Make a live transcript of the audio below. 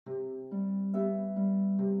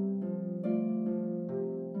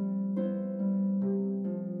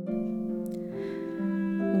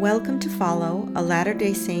Welcome to Follow, a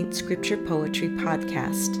Latter-day Saint Scripture Poetry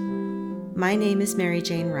podcast. My name is Mary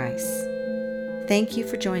Jane Rice. Thank you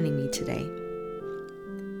for joining me today.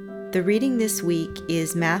 The reading this week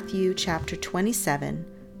is Matthew chapter 27,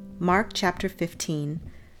 Mark chapter 15,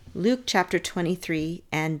 Luke chapter 23,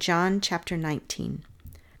 and John chapter 19.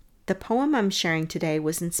 The poem I'm sharing today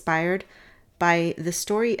was inspired by the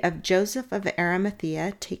story of Joseph of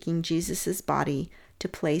Arimathea taking Jesus' body to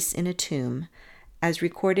place in a tomb, as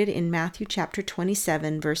recorded in Matthew chapter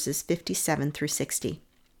 27, verses 57 through 60.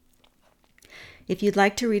 If you'd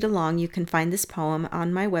like to read along, you can find this poem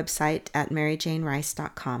on my website at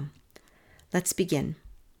maryjanerice.com. Let's begin.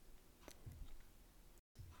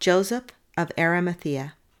 Joseph of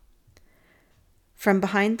Arimathea. From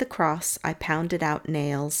behind the cross I pounded out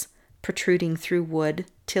nails, protruding through wood,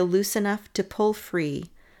 till loose enough to pull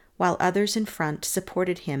free, while others in front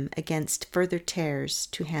supported him against further tears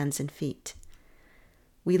to hands and feet.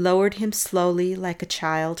 We lowered him slowly like a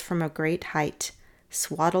child from a great height,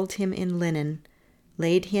 swaddled him in linen,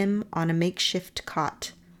 laid him on a makeshift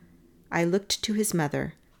cot. I looked to his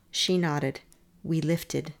mother. She nodded. We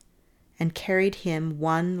lifted, and carried him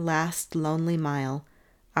one last lonely mile,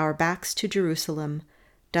 our backs to Jerusalem,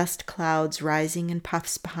 dust clouds rising in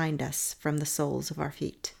puffs behind us from the soles of our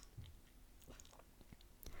feet.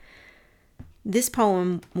 This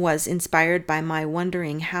poem was inspired by my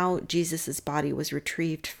wondering how Jesus' body was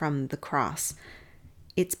retrieved from the cross.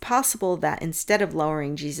 It's possible that instead of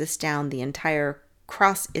lowering Jesus down, the entire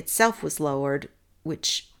cross itself was lowered,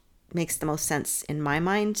 which makes the most sense in my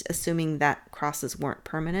mind, assuming that crosses weren't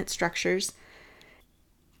permanent structures.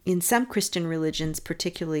 In some Christian religions,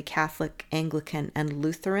 particularly Catholic, Anglican, and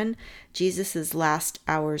Lutheran, Jesus' last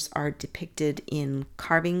hours are depicted in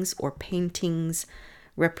carvings or paintings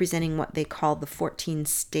representing what they call the 14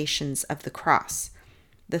 stations of the cross.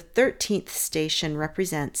 The 13th station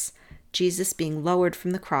represents Jesus being lowered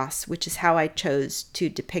from the cross, which is how I chose to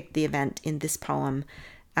depict the event in this poem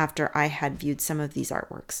after I had viewed some of these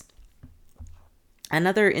artworks.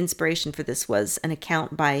 Another inspiration for this was an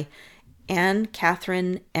account by Anne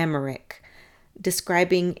Catherine Emmerich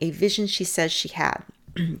describing a vision she says she had.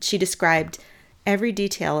 She described every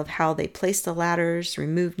detail of how they placed the ladders,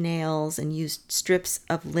 removed nails, and used strips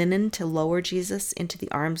of linen to lower Jesus into the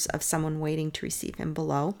arms of someone waiting to receive him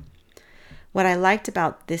below. What I liked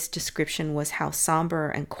about this description was how somber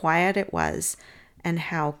and quiet it was, and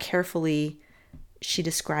how carefully she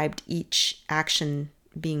described each action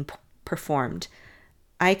being performed.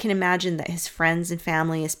 I can imagine that his friends and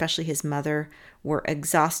family, especially his mother, were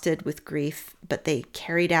exhausted with grief, but they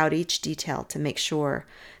carried out each detail to make sure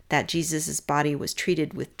that Jesus' body was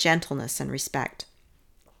treated with gentleness and respect.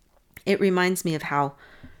 It reminds me of how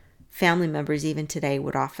family members even today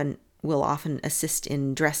will often assist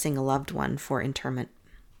in dressing a loved one for interment.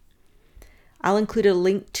 I'll include a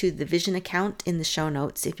link to the vision account in the show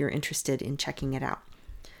notes if you're interested in checking it out.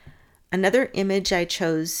 Another image I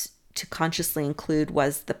chose to consciously include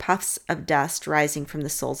was the puffs of dust rising from the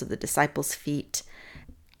soles of the disciples' feet.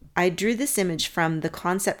 I drew this image from the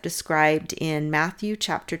concept described in Matthew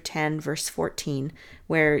chapter 10, verse 14,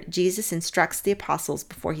 where Jesus instructs the apostles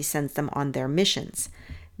before he sends them on their missions.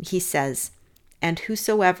 He says, "And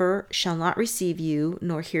whosoever shall not receive you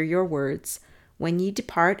nor hear your words, when ye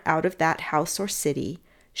depart out of that house or city,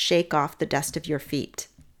 shake off the dust of your feet."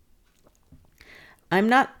 I'm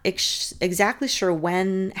not exactly sure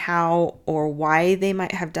when, how, or why they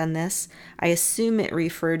might have done this. I assume it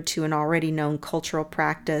referred to an already known cultural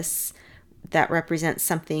practice that represents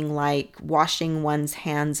something like washing one's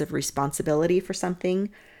hands of responsibility for something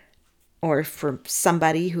or for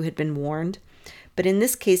somebody who had been warned. But in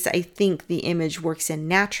this case, I think the image works in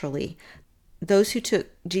naturally. Those who took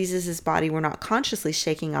Jesus' body were not consciously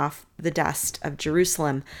shaking off the dust of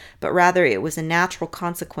Jerusalem, but rather it was a natural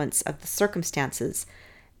consequence of the circumstances.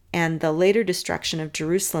 And the later destruction of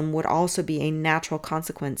Jerusalem would also be a natural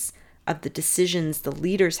consequence of the decisions the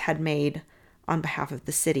leaders had made on behalf of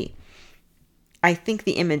the city. I think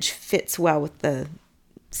the image fits well with the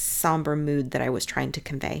somber mood that I was trying to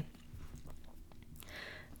convey.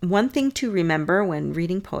 One thing to remember when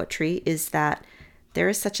reading poetry is that there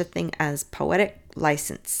is such a thing as poetic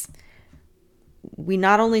license. We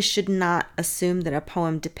not only should not assume that a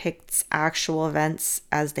poem depicts actual events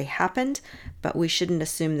as they happened, but we shouldn't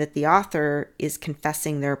assume that the author is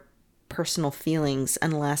confessing their personal feelings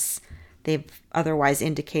unless they've otherwise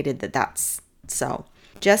indicated that that's so.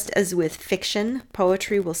 Just as with fiction,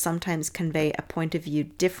 poetry will sometimes convey a point of view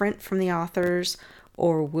different from the author's,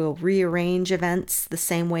 or will rearrange events the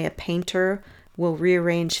same way a painter will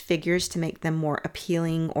rearrange figures to make them more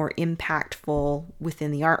appealing or impactful within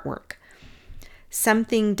the artwork.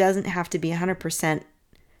 Something doesn't have to be 100%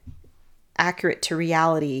 accurate to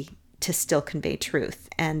reality to still convey truth.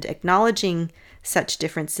 And acknowledging such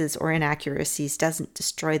differences or inaccuracies doesn't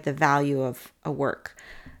destroy the value of a work.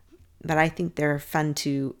 But I think they're fun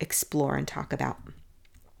to explore and talk about.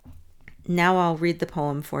 Now I'll read the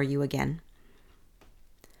poem for you again.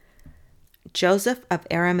 Joseph of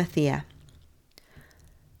Arimathea.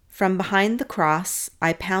 From behind the cross,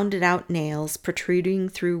 I pounded out nails protruding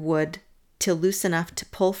through wood till loose enough to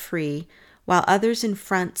pull free, while others in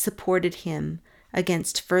front supported him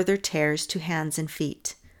against further tears to hands and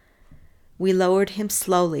feet. We lowered him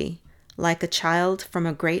slowly, like a child from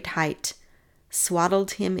a great height,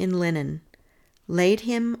 swaddled him in linen, laid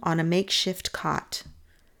him on a makeshift cot.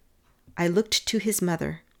 I looked to his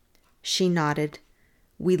mother. She nodded.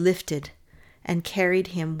 We lifted and carried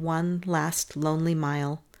him one last lonely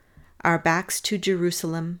mile, our backs to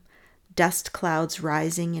Jerusalem, dust clouds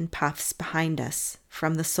rising in puffs behind us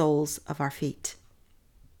from the soles of our feet.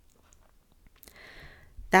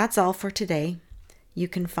 That's all for today. You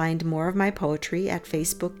can find more of my poetry at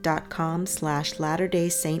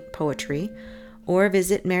facebook.com/latterdaysaintpoetry or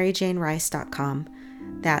visit maryjanerice.com.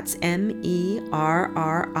 That's MERRIJANE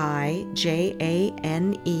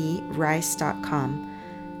rice.com.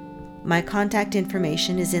 My contact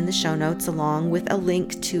information is in the show notes, along with a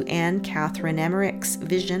link to Anne Catherine Emmerich's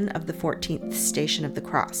vision of the 14th Station of the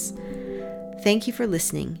Cross. Thank you for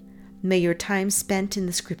listening. May your time spent in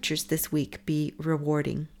the scriptures this week be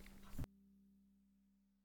rewarding.